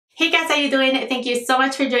you doing? Thank you so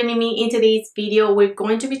much for joining me in today's video. We're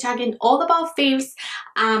going to be talking all about faves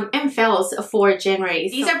and fails for January.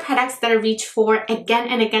 These are products that I reach for again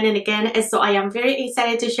and again and again, and so I am very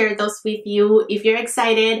excited to share those with you. If you're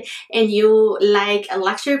excited and you like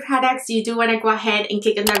luxury products, you do want to go ahead and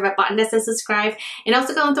click on that red button that says subscribe, and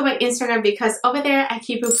also go onto my Instagram because over there I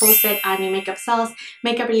keep you posted on new makeup sales,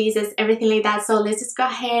 makeup releases, everything like that. So let's just go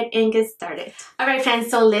ahead and get started. Alright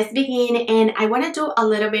friends, so let's begin, and I want to do a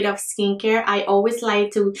little bit of skincare. I always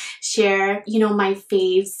like to share, you know, my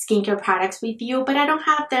fave skincare products with you, but I don't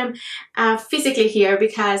have them physically here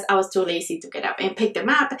because I was too lazy to get up and pick them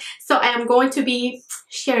up. So I am going to be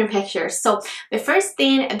sharing pictures. So the first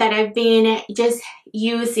thing that I've been just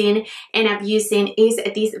using and abusing is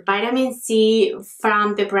this vitamin C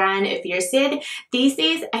from the brand Ethnicity. This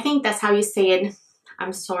is, I think that's how you say it.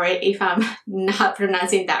 I'm sorry if I'm not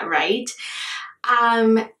pronouncing that right.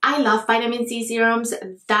 I love vitamin C serums.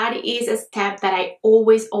 That is a step that I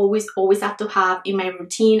always have to have in my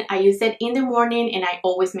routine. I use it in the morning and I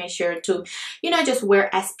always make sure to, you know, just wear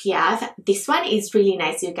SPF. This one is really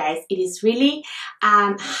nice, you guys. It is really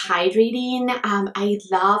hydrating. I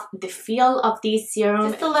love the feel of this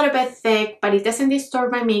serum. It's a little bit thick, but it doesn't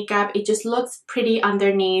distort my makeup. It just looks pretty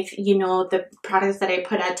underneath, you know, the products that I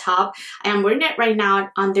put at top. I am wearing it right now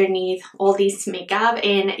underneath all this makeup,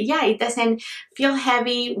 and yeah, it doesn't feel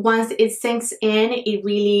heavy. Once it sinks in, it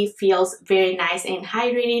really feels very nice and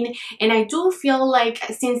hydrating. And I do feel like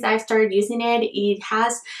since I've started using it, it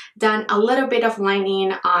has done a little bit of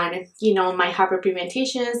lining on, you know, my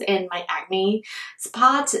hyperpigmentations and my acne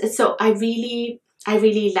spots. So I really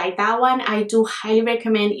like that one. I do highly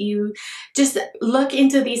recommend you just look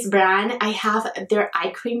into this brand. I have their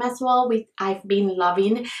eye cream as well, which I've been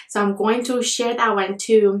loving, so I'm going to share that one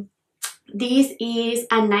too. This is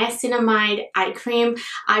a niacinamide eye cream.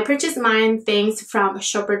 I purchased mine thanks from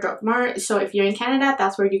Shopper Drug Mart. So if you're in Canada,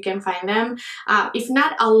 that's where you can find them. If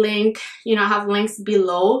not, I'll link, you know, I have links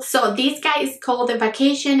below. So this guy is called the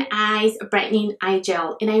Vacation Eyes Brightening Eye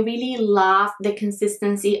Gel. And I really love the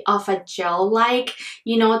consistency of a gel-like,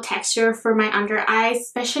 you know, texture for my under eyes,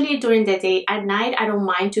 especially during the day. At night, I don't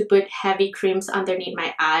mind to put heavy creams underneath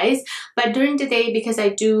my eyes. But during the day, because I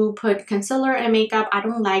do put concealer and makeup, I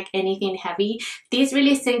don't like anything heavy. This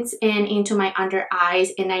really sinks in into my under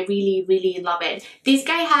eyes and I really love it. This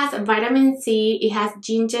guy has vitamin C, it has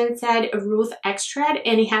ginseng root extract,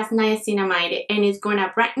 and it has niacinamide, and it's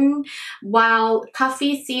gonna brighten, while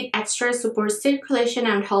coffee seed extract supports circulation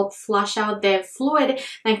and help flush out the fluid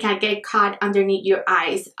that can get caught underneath your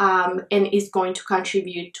eyes, and is going to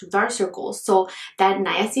contribute to dark circles. So that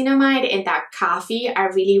niacinamide and that coffee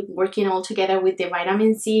are really working all together with the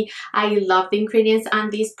vitamin C. I love the ingredients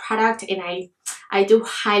on this product, and I do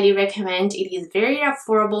highly recommend. It is very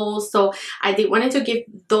affordable, so I did wanted to give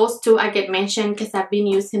those two I get mentioned because I've been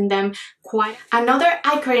using them quite. Another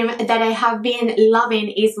eye cream that I have been loving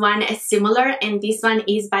is one similar, and this one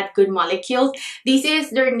is Bad Good Molecules. This is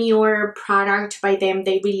their newer product by them.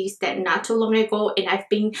 They released it not too long ago and I've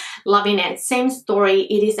been loving it. Same story.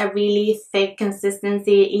 It is a really thick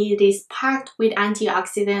consistency. It is packed with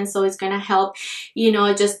antioxidants, so it's gonna help, you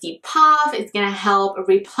know, just depuff. It's gonna help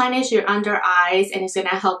replenish your under eyes, and it's gonna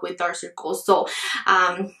help with dark circles. So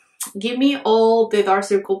give me all the dark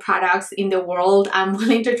circle products in the world. I'm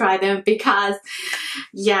willing to try them because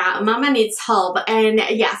yeah, mama needs help. And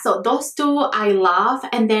yeah, so those two I love.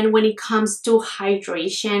 And then when it comes to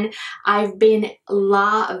hydration, I've been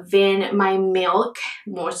loving my Milk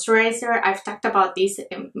moisturizer. I've talked about this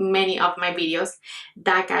in many of my videos.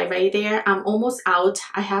 That guy right there, I'm almost out.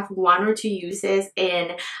 I have 1 or 2 uses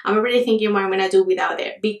and I'm already thinking what I'm gonna do without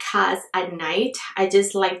it, because at night I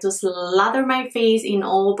just like to slather my face in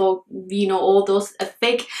all those, you know, all those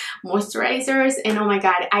thick moisturizers. And oh my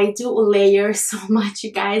god, I do layer so much,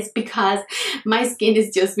 you guys, because my skin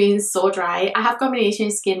is just being so dry. I have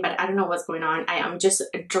combination skin, but I don't know what's going on. I am just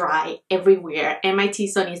dry everywhere, and my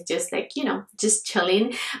T-zone is just like, you know, just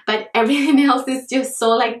chilling, but everything else is just so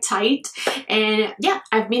like tight. And yeah,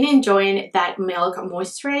 I've been enjoying that Milk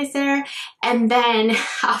moisturizer. And then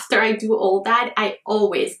after I do all that, I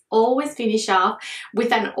always finish off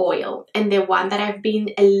with an oil, and the one that I've been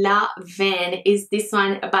loving is this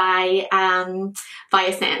one by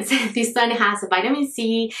Essence. This one has vitamin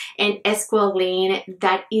C and squalane.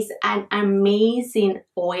 That is an amazing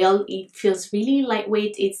oil. It feels really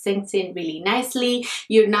lightweight. It sinks in really nicely.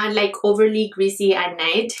 You're not like overly greasy at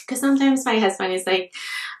night, because sometimes my husband is like,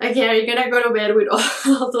 like, yeah, you're gonna go to bed with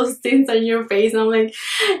all those things on your face. And I'm like,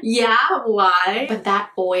 yeah, why? But that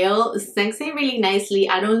oil sinks in really nicely.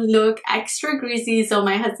 I don't look extra greasy, so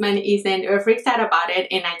my husband isn't freaked out about it,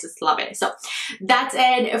 and I just love it. So that's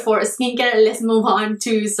it for skincare. Let's move on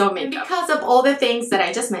to some makeup. Because of all the things that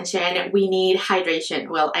I just mentioned, we need hydration.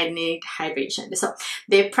 Well, I need hydration. So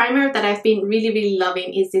the primer that I've been really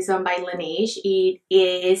loving is this one by Laneige. It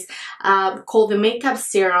is called the Makeup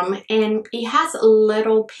Serum, and it has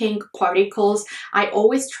little pink particles. I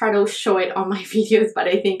always try to show it on my videos, but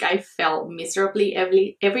I think I fail miserably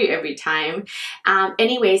every time.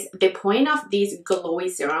 Anyways, the point of this glowy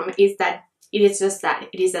serum is that it is just that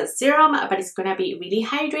it is a serum, but it's gonna be really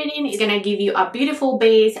hydrating. It's gonna give you a beautiful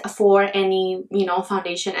base for any, you know,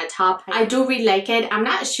 foundation at top. I do really like it. I'm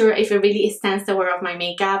not sure if it really stands the wear of my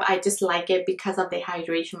makeup. I just like it because of the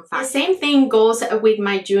hydration factor. The same thing goes with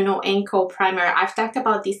my Juno & Co primer. I've talked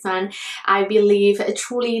about this one. I believe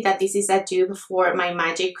truly that this is a dupe for my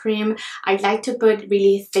Magic Cream. I like to put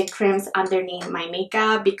really thick creams underneath my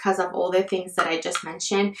makeup because of all the things that I just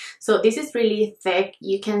mentioned. So this is really thick.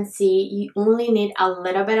 You can see you only need a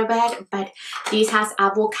little bit of it, but this has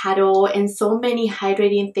avocado and so many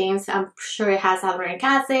hydrating things. I'm sure it has hyaluronic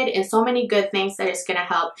acid and so many good things that is gonna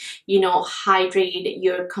help, you know, hydrate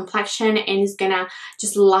your complexion, and it's gonna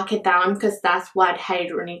just lock it down, because that's what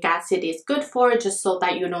hyaluronic acid is good for, just so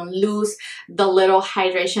that you don't lose the little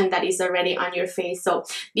hydration that is already on your face. So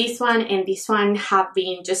this one and this one have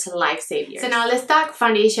been just lifesavers. So now let's talk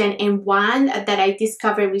foundation, and one that I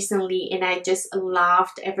discovered recently and I just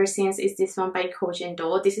loved ever since is this one by Coach &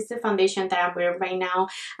 Do. This is the foundation that I'm wearing right now.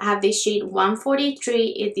 I have the shade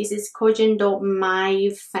 143. This is Coach & Do My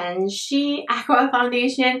Fancy Aqua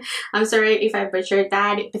Foundation. I'm sorry if I butchered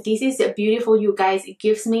that, but this is beautiful, you guys. It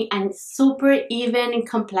gives me a super even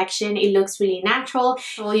complexion. It looks really natural.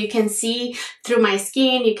 So you can see through my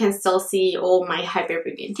skin, you can still see all my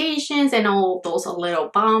hyperpigmentations and all those little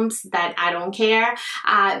bumps that I don't care.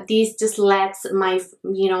 This just lets my,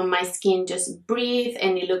 you know, my skin just breathe,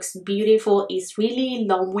 and it looks beautiful. It's really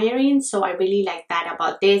long wearing, so I really like that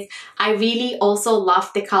about this. I really also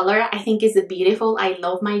love the color. I think it's beautiful. I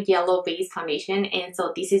love my yellow base foundation, and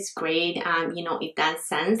so this is great. You know, it does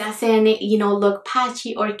sense. Doesn't, you know, look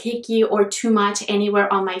patchy or cakey or too much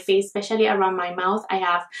anywhere on my face, especially around my mouth. I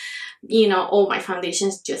have, you know, all my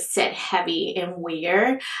foundations just set heavy and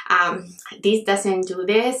weird. This doesn't do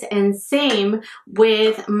this. And same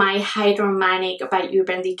with my Hydromanic by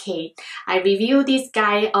Urban Decay. I reviewed this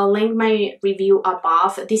guy. I'll link my review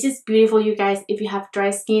above. This is beautiful, you guys. If you have dry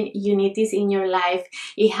skin, you need this in your life.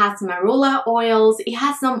 It has marula oils. It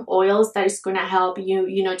has some oils that is gonna help you,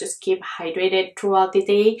 you know, just keep hydrated throughout the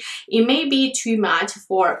day. It may be too much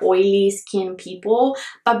for oily skin people,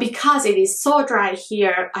 but because it is so dry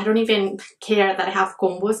here, I don't even care that I have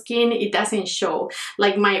combo skin. It doesn't show.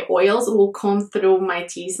 Like, my oils will come through my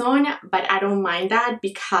T-zone, but I don't mind that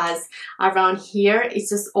because around here it's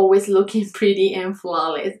just always looking pretty and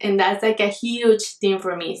flawless, and that's like a huge thing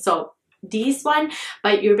for me. So this one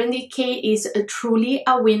by Urban Decay is truly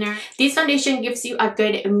a winner. This foundation gives you a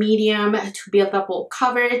good medium to build up all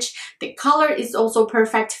coverage. The color is also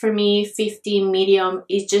perfect for me. 50 medium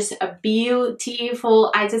is just a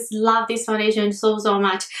beautiful. I just love this foundation so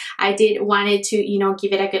much. I did wanted to, you know,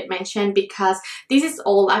 give it a good mention because this is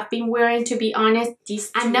all I've been wearing, to be honest.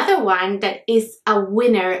 Another one that is a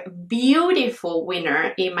winner, beautiful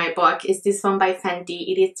winner in my book, is this one by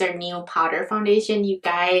Fenty. It is their new powder foundation, you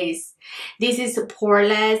guys. This is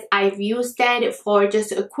poreless. I've used it for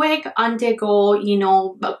just a quick on-the-go, you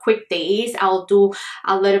know, quick days. I'll do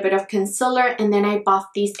a little bit of concealer and then I buff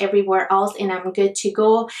this everywhere else and I'm good to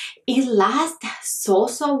go. It lasts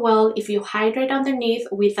so well if you hydrate underneath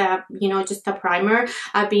with a, you know, just a primer.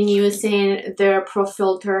 I've been using their Pro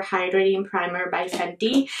Filter Hydrating Primer by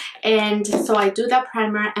Fenty, and so I do that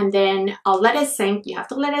primer and then I'll let it sink. You have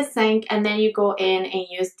to let it sink, and then you go in and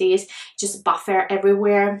use this, just buffer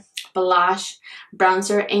everywhere, blush,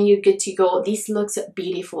 bronzer, and you're good to go. This looks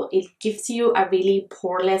beautiful. It gives you a really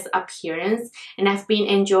poreless appearance, and I've been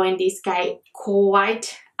enjoying this guy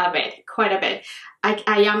quite a bit.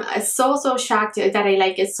 I am so shocked that I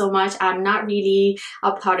like it so much. I'm not really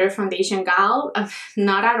a powder foundation gal,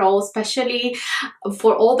 not at all, especially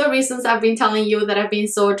for all the reasons I've been telling you that I've been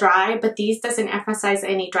so dry, but this doesn't emphasize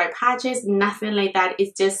any dry patches, nothing like that.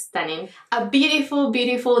 It's just stunning. A beautiful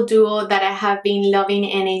duo that I have been loving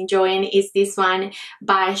and enjoying is this one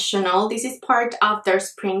by Chanel. This is part of their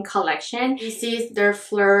spring collection. This is their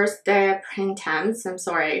Fleurs de Printemps. I'm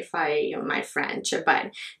sorry if I use my French,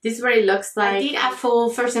 but this is what it looks like. I did full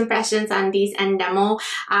first impressions on these and demo.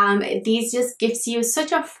 These just gives you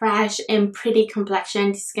such a fresh and pretty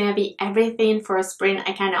complexion. This is gonna be everything for spring.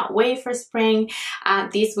 I cannot wait for spring.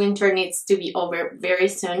 This winter needs to be over very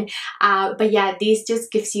soon. But yeah, this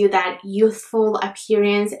just gives you that youthful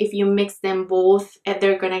appearance. If you mix them both,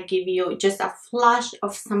 they're gonna give you just a flush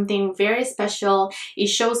of something very special. It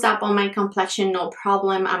shows up on my complexion, no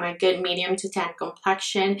problem. I'm a good medium to tan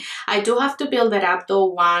complexion. I do have to build it up though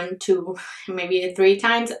 1, 2, maybe 3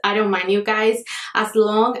 times. I don't mind, you guys, as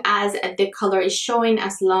long as the color is showing,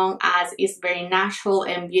 as long as it's very natural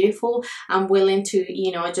and beautiful. I'm willing to,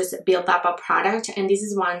 you know, just build up a product, and this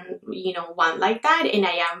is one, you know, one like that, and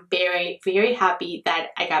I am very, very happy that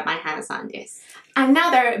I got my hands on this.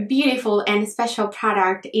 Another beautiful and special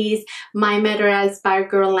product is my meteorites by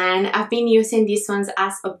Guerlain. I've been using these ones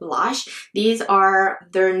as a blush. These are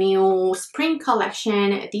their new spring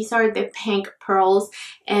collection. These are the pink pearls,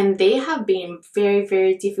 and they have been very,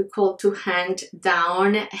 very difficult to hand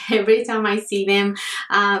down. Every time I see them,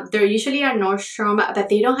 they're usually at Nordstrom, but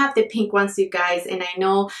they don't have the pink ones, you guys, and I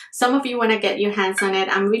know some of you want to get your hands on it.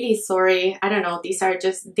 I'm really sorry. I don't know, these are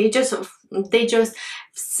just, they just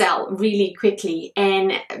sell really quickly,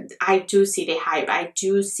 and I do see the hype. I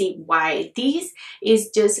do see why. This is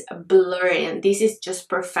just blurring. This is just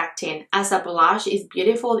perfecting. As a blush, it's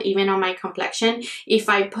beautiful even on my complexion. If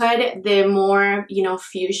I put the more, you know,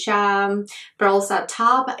 fuchsia pearls at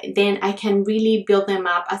top, then I can really build them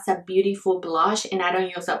up as a beautiful blush, and I don't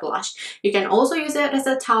use a blush. You can also use it as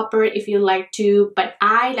a topper if you like to, but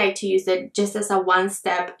I like to use it just as a one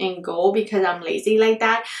step and go because I'm lazy like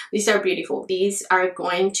that. These are beautiful. These are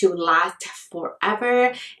going to last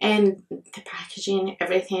forever, and the packaging,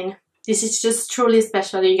 everything. This is just truly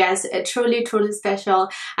special, you guys. Truly, truly special.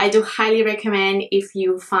 I do highly recommend if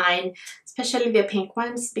you find especially the pink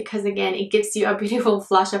ones, because again, it gives you a beautiful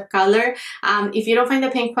flush of color. If you don't find the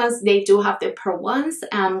pink ones, they do have the pearl ones.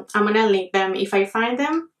 I'm gonna link them if I find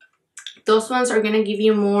them. Those ones are gonna give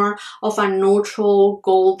you more of a neutral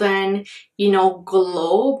golden, you know,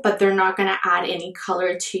 glow, but they're not gonna add any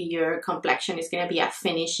color to your complexion. It's gonna be a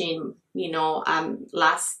finishing, you know,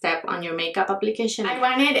 last step on your makeup application. I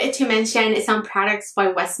wanted to mention some products by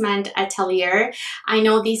Westman Atelier. I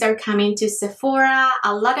know these are coming to Sephora.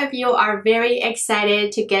 A lot of you are very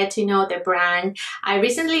excited to get to know the brand. I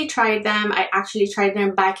recently tried them. I actually tried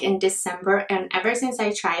them back in December, and ever since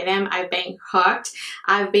I tried them, I've been hooked.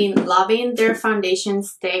 I've been loving their foundation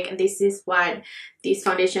stick. This is what this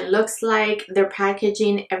foundation looks like. Their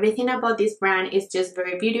packaging, everything about this brand is just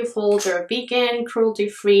very beautiful. They're vegan, cruelty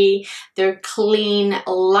free, they're clean,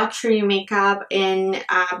 luxury makeup, and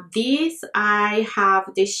these I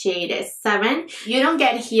have the shade 7. You don't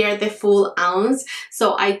get here the full ounce,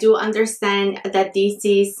 so I do understand that this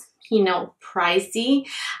is, you know, pricey,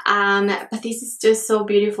 but this is just so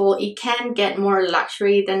beautiful. It can't get more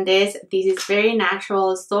luxury than this. This is very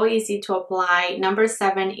natural, so easy to apply. Number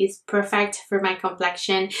 7 is perfect for my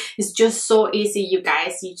complexion. It's just so easy, you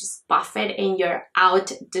guys. You just buff it and you're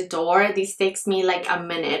out the door. This takes me like a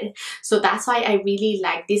minute, so that's why I really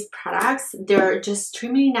like these products. They're just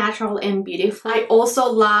extremely natural and beautiful. I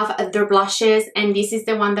also love their blushes, and this is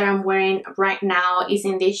the one that I'm wearing right now. Is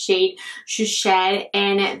in the shade Chouchette,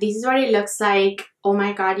 and this is what it looks like. Oh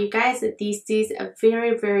my god, you guys, this is a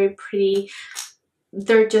very, very pretty.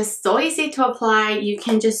 They're just so easy to apply. You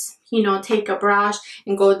can just, you know, take a brush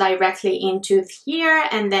and go directly into here,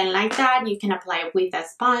 and then like that you can apply it with a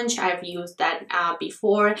sponge. I've used that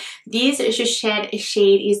before. This Chouchette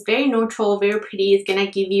shade is very neutral, very pretty. It's gonna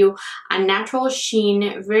give you a natural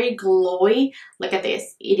sheen, very glowy. Look at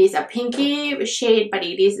this. It is a pinky shade, but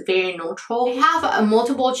it is very neutral. They have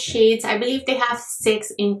multiple shades. I believe they have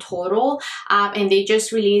 6 in total, and they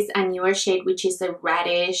just released a newer shade, which is a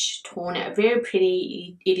reddish tone. Very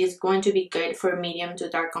pretty. It is going to be good for medium to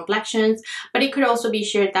dark complexions, but it could also be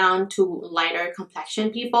shared down to lighter complexion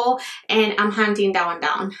people, and I'm hunting that one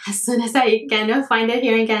down. As soon as I can find it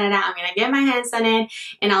here in Canada, I'm gonna get my hands on it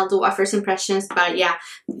and I'll do a first impressions. But yeah,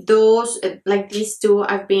 those, like these two,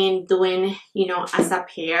 I've been doing, you know, as a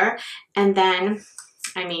pair. And then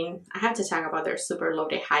I mean, I have to talk about their super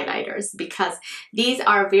loaded highlighters, because these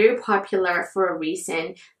are very popular for a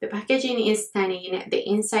reason. The packaging is stunning. The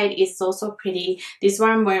inside is so, so pretty. This one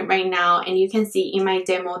I'm wearing right now, and you can see in my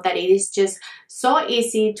demo that it is just so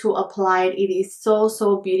easy to apply. It is so,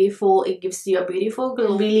 so beautiful. It gives you a beautiful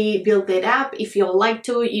glow. Really build it up. If you like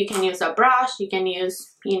to, you can use a brush. You can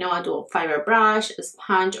use, you know, a dual fiber brush, a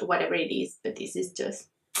sponge, whatever it is. But this is just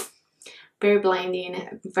very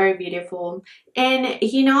blinding, very beautiful. And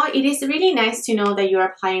you know, it is really nice to know that you're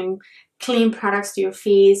applying clean products to your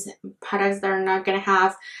face, products that are not gonna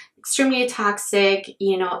have, extremely toxic,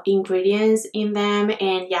 you know, ingredients in them.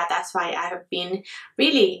 And yeah, that's why I have been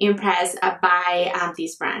really impressed by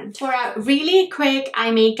this brand. For a really quick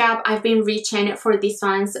eye makeup, I've been reaching for these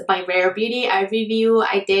ones by Rare Beauty. I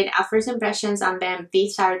did a first impressions on them.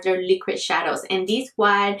 These are their liquid shadows, and this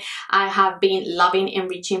one I have been loving and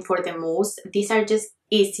reaching for the most. These are just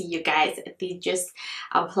easy, you guys. They just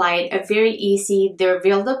applied a very easy. They're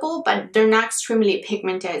buildable, but they're not extremely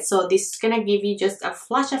pigmented, so this is gonna give you just a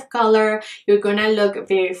flash of color. You're gonna look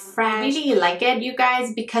very fresh. I really like it, you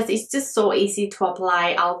guys, because it's just so easy to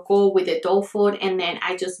apply. I'll go with the doe foot and then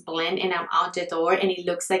I just blend and I'm out the door, and it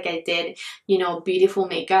looks like I did, you know, beautiful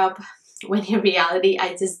makeup, when in reality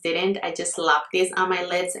I just didn't. I just slapped this on my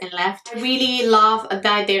lids and left. I really love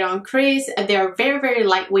that they don't crease. They're very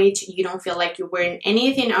lightweight. You don't feel like you're wearing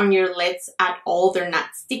anything on your lids at all. They're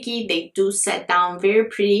not sticky. They do set down very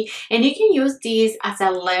pretty, and you can use these as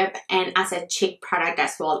a lip and as a cheek product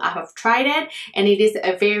as well. I have tried it and it is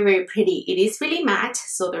very pretty. It is really matte,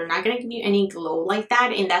 so they're not gonna give you any glow like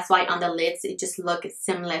that, and that's why on the lids it just looks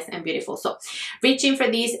seamless and beautiful. So reaching for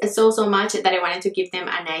these so much that I wanted to give them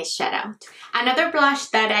a nice shout out. Another blush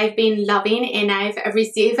that I've been loving and I've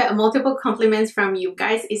received multiple compliments from you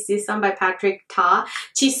guys is this one by Patrick Ta,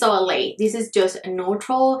 Chisole. This is just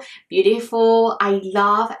neutral, beautiful. I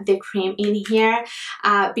love the cream in here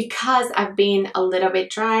because I've been a little bit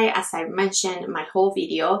dry, as I mentioned in my whole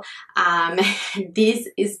video. This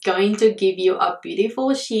is going to give you a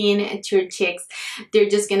beautiful sheen to your cheeks. They're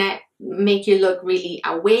just gonna make you look really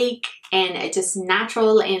awake and just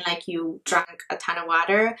natural, and like you drank a ton of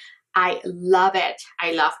water. I love it.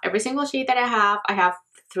 I love every single shade that I have. I have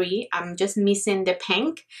 3. I'm just missing the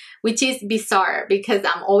pink, which is bizarre because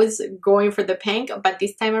I'm always going for the pink, but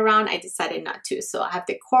this time around I decided not to. So I have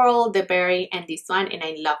the coral, the berry, and this one, and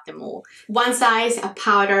I love them all. One size, a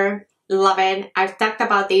powder. Love it. I've talked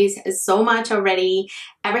about this so much already.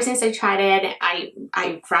 Ever since I tried it,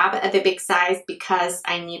 I grabbed the big size because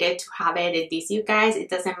I needed to have it. This, you guys, it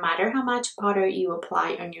doesn't matter how much powder you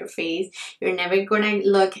apply on your face. You're never gonna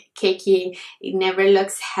look cakey. It never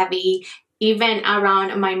looks heavy. Even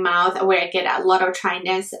around my mouth where I get a lot of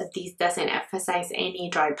dryness, this doesn't emphasize any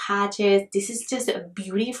dry patches. This is just a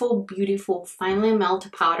beautiful finely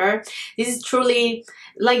melted powder. This is truly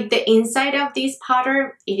like the inside of this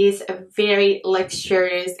powder. It is very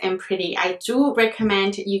luxurious and pretty. I do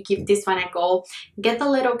recommend you give this one a go. Get the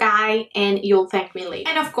little guy and you'll thank me later.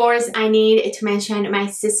 And of course, I need to mention my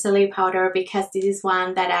Sicily powder because this is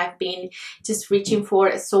one that I've been just reaching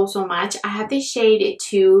for so much. I have this shade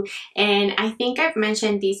 2, and I think I've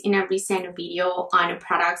mentioned this in a recent video on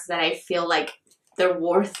products that I feel like they're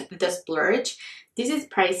worth the splurge. This is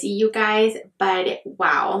pricey, you guys, but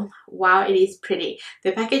wow, it is pretty.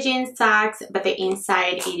 The packaging sucks, but the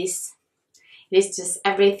inside it is just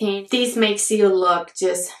everything. This makes you look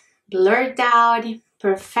just blurred out,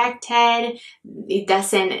 perfected. It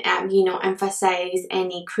doesn't you know, emphasize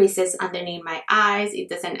any creases underneath my eyes. It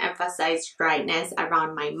doesn't emphasize dryness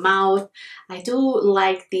around my mouth. I do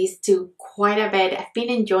like these two quite a bit. I've been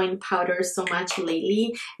enjoying powders so much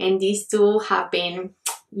lately, and these two have been,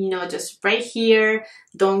 you know, just right here,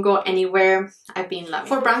 don't go anywhere. I've been loving.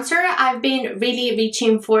 For bronzer, I've been really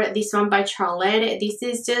reaching for this one by Charlotte. This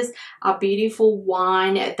is just a beautiful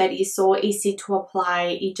one that is so easy to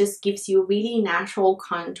apply. It just gives you really natural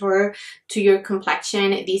contour to your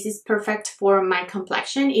complexion. This is perfect for my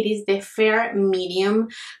complexion. It is the fair medium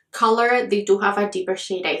color. They do have a deeper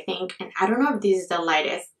shade, I think, and I don't know if this is the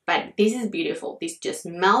lightest, but this is beautiful. This just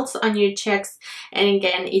melts on your cheeks, and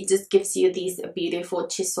again, it just gives you this beautiful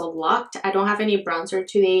chisel look. I don't have any bronzer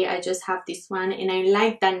today. I just have this one, and I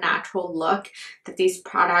like the natural look that this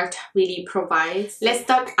product really provides. Let's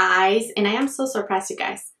talk eyes, and I am so surprised, you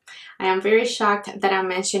guys. I am very shocked that I'm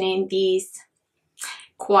mentioning these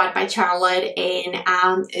Quad by Charlotte,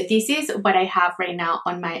 and this is what I have right now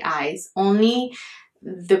on my eyes. Only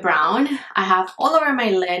the brown. I have all over my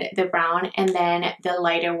lid the brown, and then the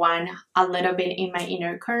lighter one a little bit in my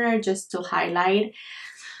inner corner just to highlight.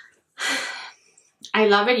 I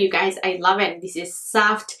love it, you guys. I love it. This is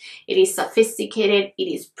soft, it is sophisticated, it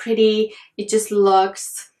is pretty, it just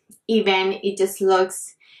looks even, it just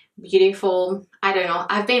looks beautiful. I don't know,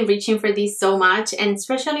 I've been reaching for this so much, and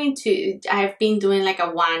especially I've been doing like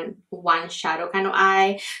a one shadow kind of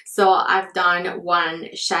eye. So I've done one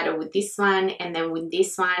shadow with this one, and then with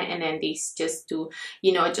this one, and then this, just to,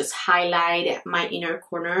 you know, just highlight my inner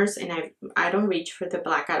corners. And I don't reach for the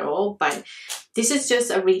black at all, but this is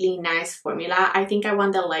just a really nice formula. I think I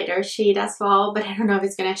want the lighter shade as well, but I don't know if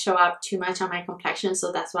it's gonna show up too much on my complexion,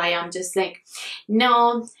 so that's why I'm just like,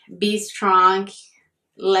 no, be strong.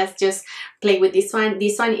 let's just play with this one.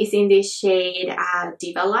 This one is in the shade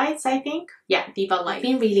Diva Lights, I think. Yeah, Diva Lights. I've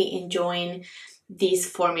been really enjoying this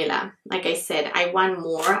formula. Like I said, I want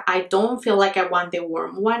more. I don't feel like I want the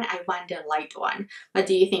warm one. I want the light one. What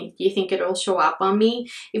do you think? Do you think it'll show up on me?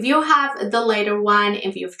 If you have the lighter one,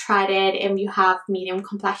 if you've tried it, and you have medium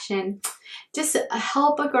complexion, just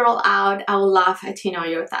help a girl out. I would love to know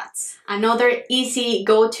your thoughts. Another easy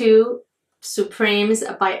go-to, Supremes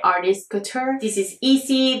by Artist Couture. This is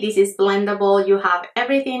easy, this is blendable. You have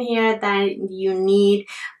everything here that you need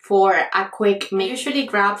for a quick make. I usually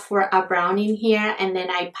grab for a brown in here, and then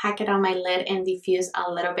I pack it on my lid and diffuse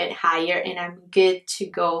a little bit higher, and I'm good to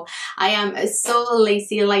go. I am so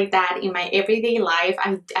lazy like that in my everyday life.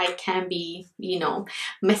 I can't be, you know,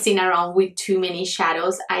 messing around with too many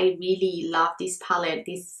shadows. I really love this palette.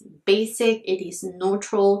 This basic, it is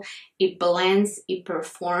neutral, it blends, it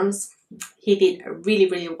performs. He did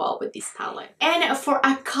really well with this palette. And for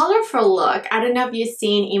a colorful look, I don't know if you've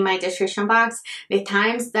seen in my description box the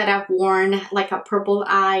times that I've worn like a purple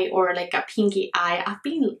eye or like a pinky eye.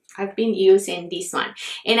 I've been using this one,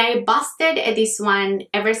 and I busted this one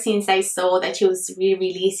ever since I saw that she was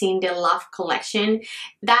re-releasing the Love collection.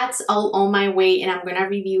 That's all on my way, and I'm gonna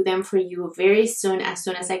review them for you very soon as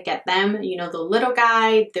I get them. You know, the little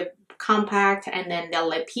guy, the compact, and then the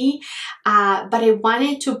lippy. But I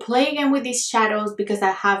wanted to play again with these shadows because I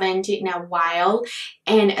haven't in a while,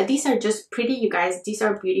 and these are just pretty, you guys. These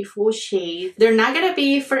are beautiful shades. They're not gonna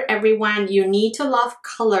be for everyone. You need to love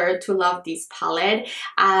color to love this palette,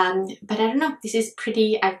 but I don't know, this is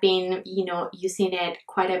pretty. I've been, you know, using it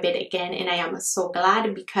quite a bit again, and I am so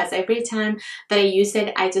glad because every time that I use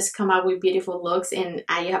it, I just come out with beautiful looks, and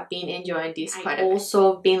I have been enjoying this quite a bit. I've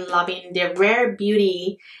also been loving the Rare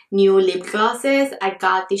Beauty new lip glosses. I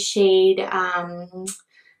got the shade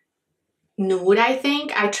Nude, I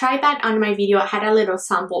think. I tried that on my video. I had a little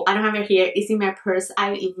sample. I don't have it here. It's in my purse.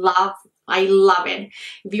 I love it.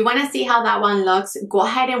 If you want to see how that one looks, go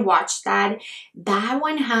ahead and watch that. That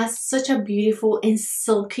one has such a beautiful and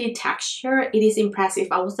silky texture. It is impressive.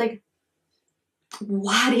 I was like,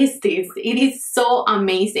 what is this? It is so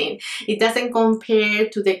amazing. It doesn't compare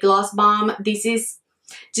to the Gloss Bomb. This is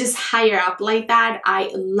just higher up like that.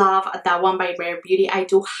 I love that one by Rare Beauty. I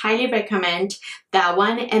do highly recommend that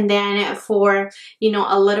one. And then for, you know,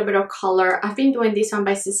 a little bit of color, I've been doing this one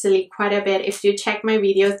by Cecily quite a bit. If you check my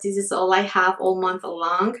videos, this is all I have all month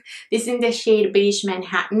long. This is in the shade Beige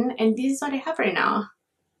Manhattan, and this is what I have right now.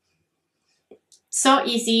 So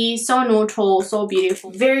easy, so neutral, so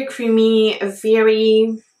beautiful, very creamy,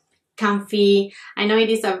 very comfy. I know it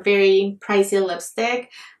is a very pricey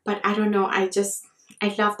lipstick, but I don't know, I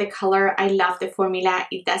love the color. I love the formula.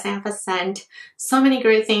 It doesn't have a scent. So many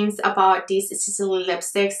great things about these Cecily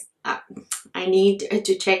lipsticks. I need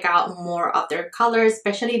to check out more of their colors,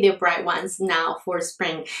 especially the bright ones now for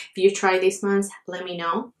spring. If you try these ones, let me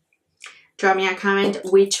know. Drop me a comment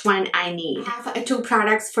which one I need. I have two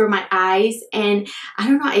products for my eyes, and I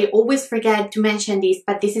don't know, I always forget to mention this,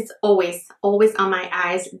 but this is always on my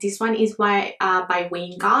eyes. This one is by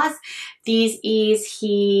Wayne Goss. This is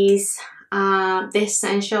his the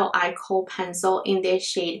Essential Eye Kohl pencil in the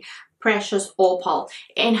shade Precious Opal,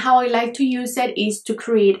 and how I like to use it is to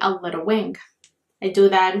create a little wing. I do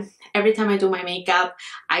that every time I do my makeup.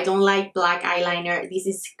 I don't like black eyeliner. This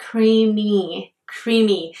is creamy.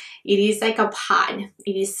 It is like a pot.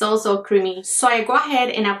 It is so creamy. So I go ahead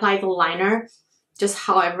and apply the liner just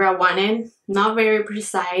however I want it. Not very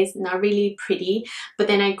precise, not really pretty, but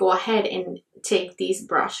then I go ahead and take this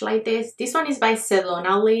brush like this. This one is by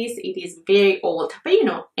Sedona Lace. It is very old, but you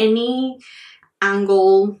know, any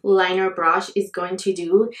angle liner brush is going to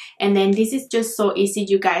do. And then this is just so easy,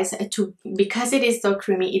 you guys, to, because it is so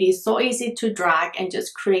creamy, it is so easy to drag and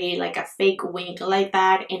just create like a fake wing like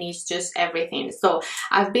that, and it's just everything. So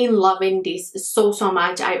I've been loving this so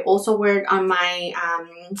much. I also wear it on my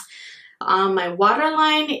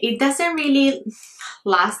waterline. It doesn't really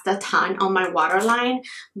last a ton on my waterline,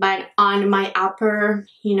 but on my upper,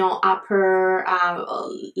 you know,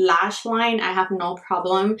 lash line, I have no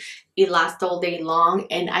problem. It lasts all day long,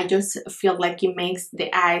 and I just feel like it makes the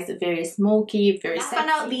eyes very smoky, very sexy. Last but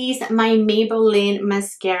not least, my Maybelline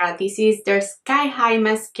mascara. This is their Sky High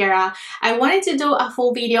mascara. I wanted to do a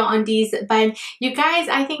full video on these, but you guys,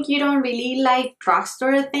 I think you don't really like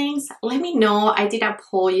drugstore things. Let me know. I did a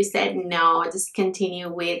poll. You said no, just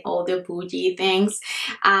continue with all the bougie things.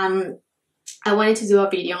 I wanted to do a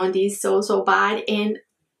video on these so bad, and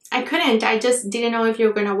I couldn't. I just didn't know if you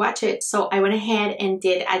were gonna watch it, so I went ahead and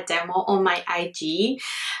did a demo on my IG.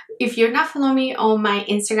 If you're not following me on my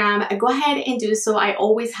Instagram, go ahead and do so. I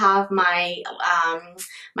always have my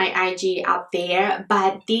my IG up there.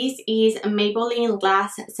 But this is Maybelline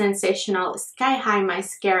Lash Sensational Sky High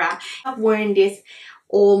Mascara. I've worn this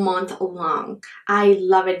all month long. I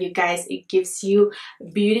love it, you guys. It gives you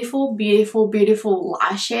beautiful, beautiful, beautiful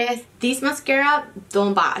lashes. This mascara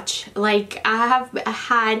don't budge. Like, I have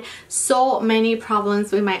had so many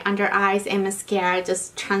problems with my under eyes and mascara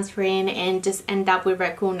just transferring and just end up with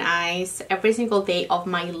raccoon eyes every single day of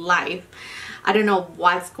my life. I don't know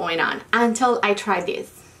what's going on until I tried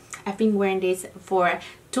this. I've been wearing this for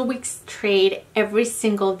 2 weeks straight every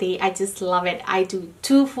single day. I just love it. I do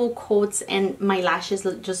 2 full coats and my lashes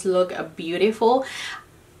just look beautiful.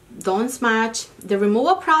 Don't smudge. The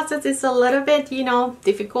removal process is a little bit, you know,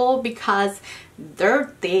 difficult because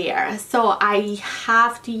they're there. So I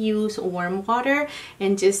have to use warm water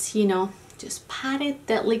and just, you know, just pat it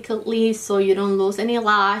delicately so you don't lose any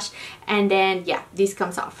lash. And then, yeah, this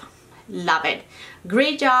comes off. Love it.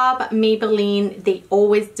 Great job, Maybelline. They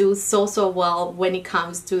always do so well when it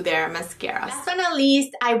comes to their mascaras. Last but not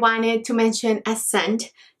least, I wanted to mention a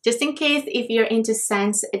scent. Just in case if you're into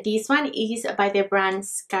scents, this one is by the brand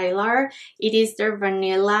Skylar. It is their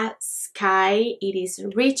Vanilla Sky. It is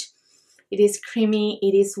rich. It is creamy.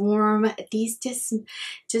 It is warm. This just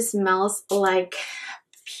smells like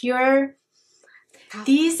pure.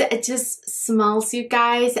 This just smells, you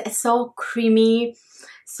guys, so creamy.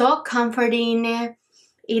 So comforting.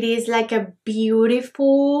 It is like a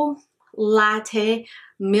beautiful latte,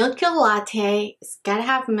 milky latte. It's gotta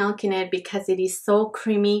have milk in it because it is so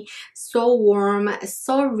creamy, so warm,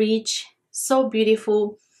 so rich, so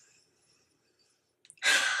beautiful.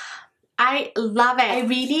 I love it. I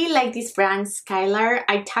really like this brand Skylar.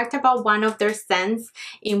 I talked about one of their scents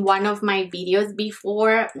in one of my videos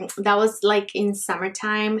before. That was like in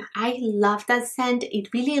summertime. I love that scent. It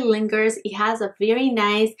really lingers. It has a very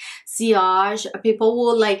nice sillage. People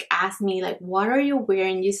will like ask me like, what are you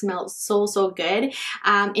wearing? You smell so good.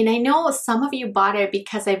 And I know some of you bought it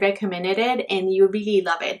because I recommended it and you really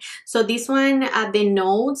love it. So this one, the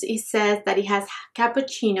notes, it says that it has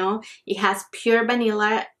cappuccino, it has pure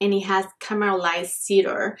vanilla, and it has caramelized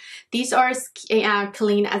cedar. These are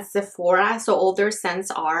clean as Sephora, so all their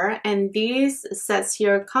scents are. And this says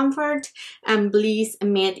here, comfort and bliss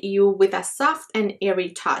meet you with a soft and airy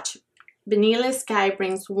touch. Vanilla Sky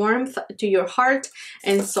brings warmth to your heart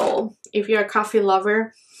and soul. If you're a coffee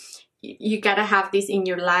lover, you gotta have this in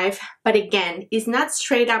your life. But again, it's not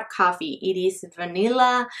straight up coffee. It is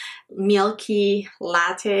vanilla, milky,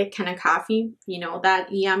 latte kind of coffee. You know,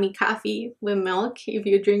 that yummy coffee with milk if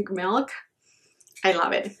you drink milk. I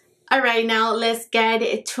love it. All right, now let's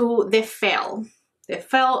get to the fail. The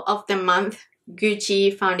fail of the month,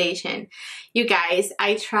 Gucci foundation. You guys,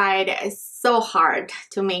 I tried so hard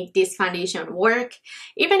to make this foundation work.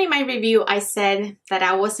 Even in my review, I said that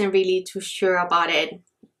I wasn't really too sure about it.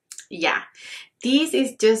 Yeah, this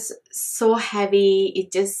is just so heavy.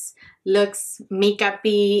 It just looks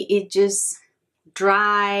makeup-y. It just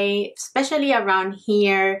dry, especially around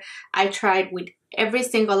here. I tried with every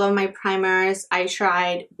single of my primers. I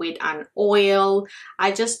tried with an oil.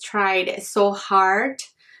 I just tried so hard.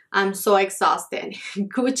 I'm so exhausted.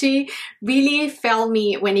 Gucci really failed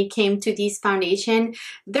me when it came to this foundation.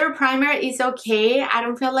 Their primer is okay. I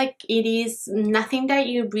don't feel like it is nothing that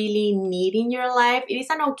you really need in your life. It is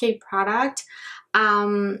an okay product.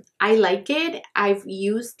 I like it. I've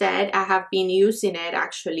used it. I have been using it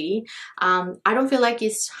actually. I don't feel like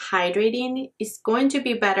it's hydrating. It's going to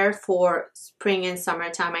be better for spring and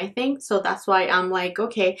summertime, I think. So that's why I'm like,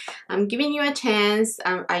 okay, I'm giving you a chance.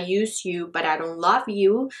 I use you, but I don't love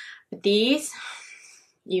you. These,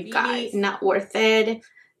 you guys, not worth it.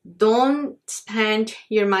 Don't spend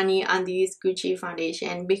your money on this Gucci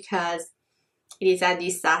foundation because it is a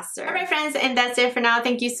disaster. Alright friends, and that's it for now.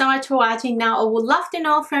 Thank you so much for watching. Now I would love to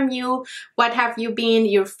know from you, what have you been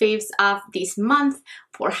your faves of this month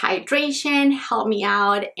for hydration? Help me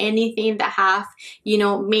out. Anything that have, you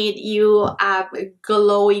know, made you a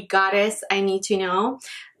glowy goddess, I need to know.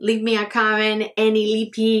 Leave me a comment, any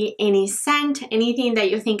lippy, any scent, anything that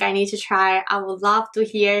you think I need to try. I would love to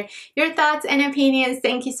hear your thoughts and opinions.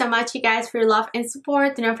 Thank you so much, you guys, for your love and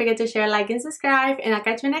support. Do not forget to share, like, and subscribe, and I'll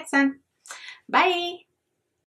catch you next time. Bye!